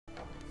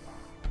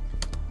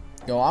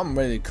Yo, I'm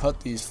ready to cut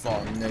these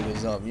fucking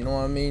niggas up. You know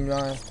what I mean,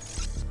 man?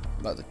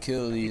 About to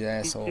kill these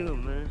assholes. Me too,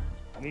 man.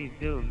 Me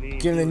too.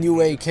 Giving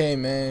you AK,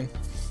 man.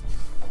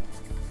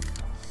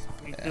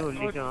 Me too,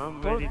 nigga.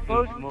 I'm ready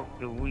to smoke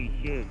the weed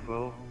shit,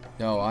 bro.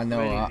 Yo, I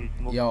know.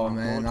 Yo,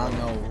 man, I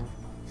know. Bro.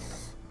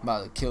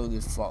 About to kill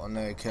this fucking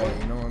AK. You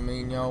know what I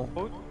mean, yo?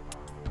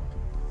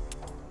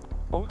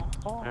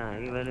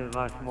 Even if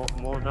I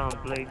smoke more than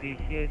play this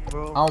shit,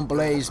 bro. I don't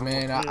blaze,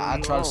 man. I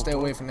try to stay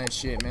away from that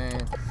shit,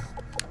 man.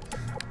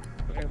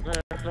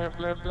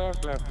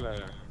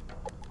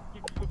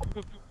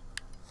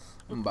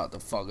 I'm about to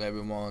fuck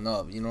everyone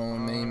up. You know what I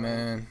mean,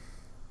 man?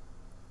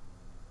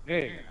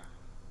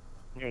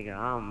 Nigga,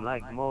 I'm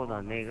like more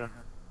than nigga.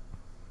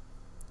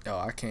 Yo,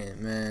 I can't,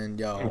 man.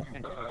 Yo.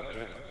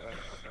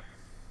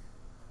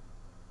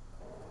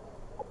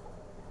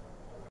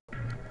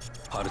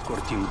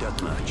 Hardcore team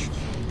deathmatch.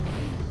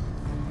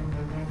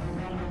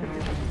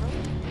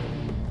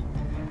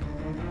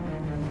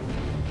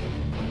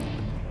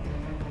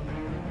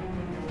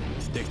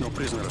 Take no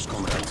prisoners,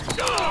 comrade.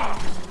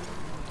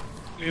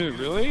 Dude,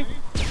 really?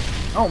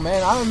 Oh,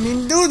 man, I didn't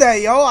mean to do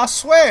that, yo. I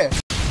swear.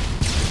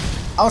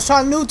 I was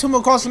trying to nuke him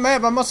across the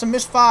map. I must have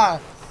missed fire.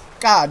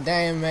 God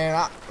damn,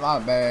 man. My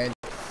bad.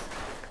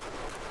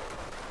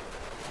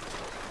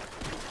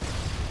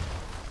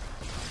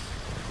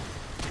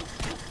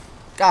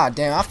 God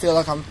damn, I feel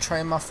like I'm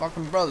training my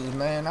fucking brothers,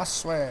 man. I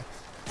swear.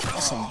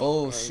 That's some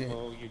bullshit.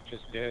 Well, you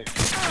just did.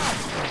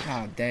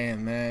 God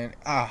damn, man.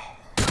 Ah.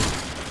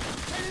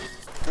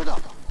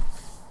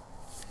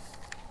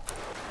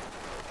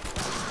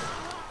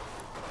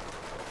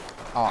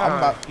 Oh, I'm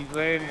about. He's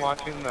laying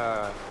watching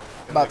the.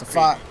 About to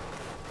fight.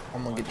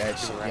 I'm gonna get that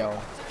shit, yo.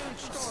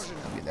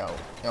 Get that,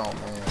 yo,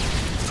 man.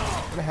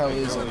 What the hell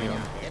is it,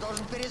 man?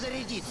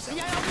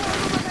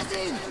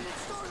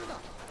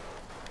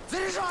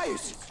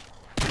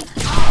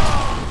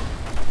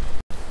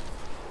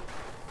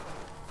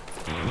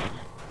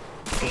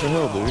 What the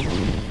hell, dude?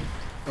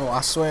 Oh,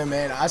 I swear,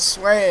 man. I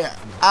swear.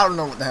 I don't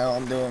know what the hell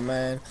I'm doing,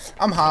 man.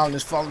 I'm high on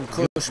this fucking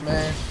kush,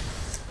 man.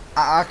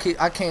 I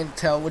can't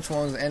tell which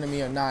one's the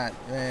enemy or not,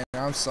 man.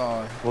 I'm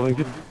sorry. Well, then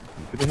get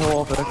the hell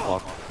off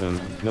Xbox, then.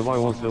 Nobody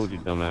wants to deal with you,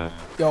 dumbass.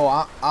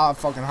 Yo, I'm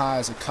fucking high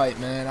as a kite,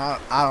 man.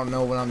 I don't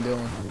know what I'm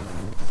doing.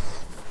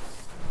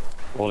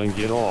 Well, then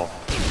get off.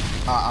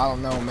 I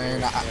don't know,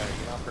 man.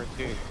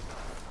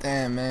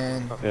 Damn,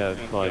 man. Yeah,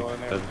 it's like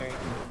that's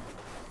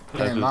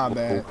Damn, my just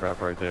bad. bull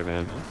crap right there,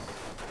 man.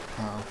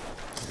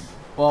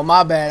 Well,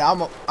 my bad.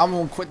 I'm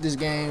gonna quit this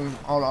game.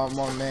 Hold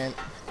on, man.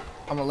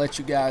 I'm gonna let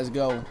you guys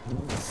go.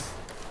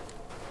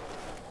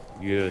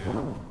 Good. You're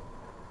 -2.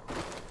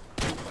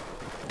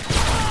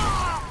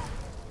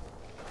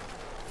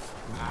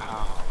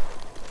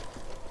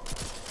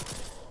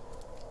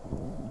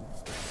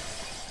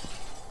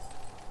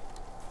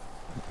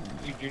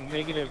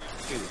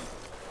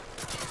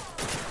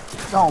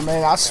 No,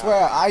 man, I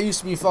swear, I used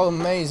to be fucking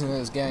amazing in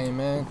this game,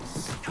 man.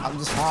 I'm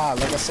just high,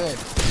 like I said.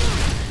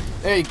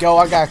 There you go,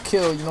 I got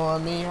killed, you know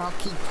what I mean? I'll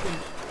keep...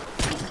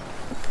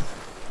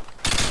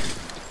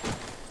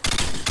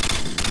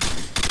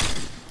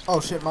 Oh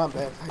shit, my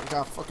bad. I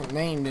got fucking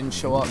name didn't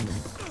show up.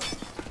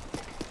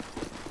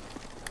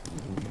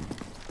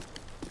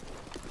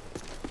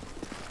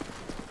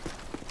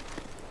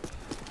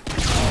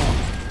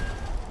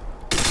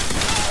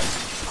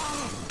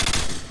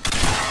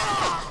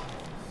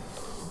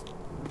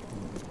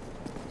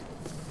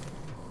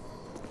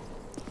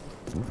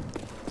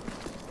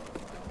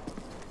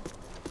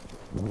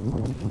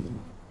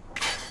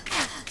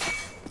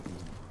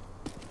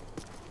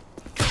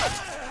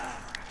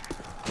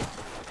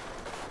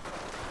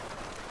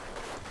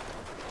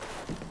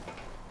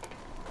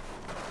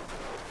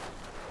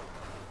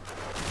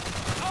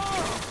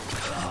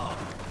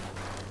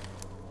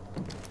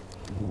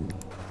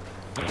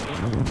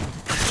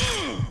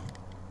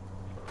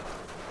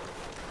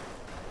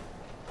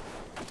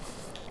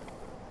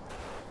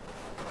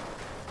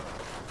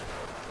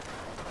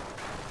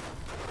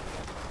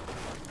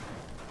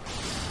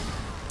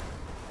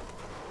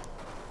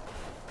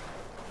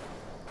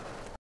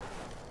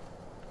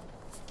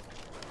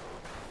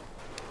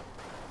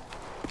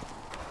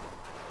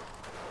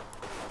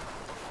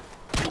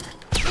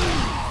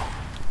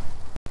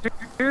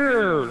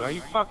 Dude, are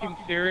you fucking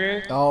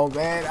serious? Oh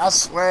man, I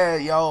swear,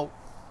 yo.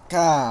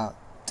 God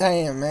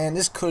damn, man,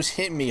 this kush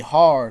hit me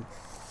hard.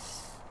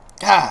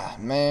 God,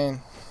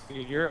 man.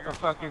 Dude, you're a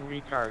fucking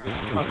retard.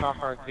 Get the fuck off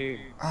our team.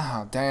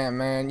 Oh, damn,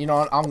 man. You know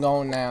what? I'm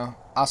going now.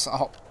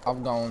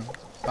 I'm going.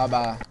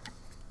 Bye-bye.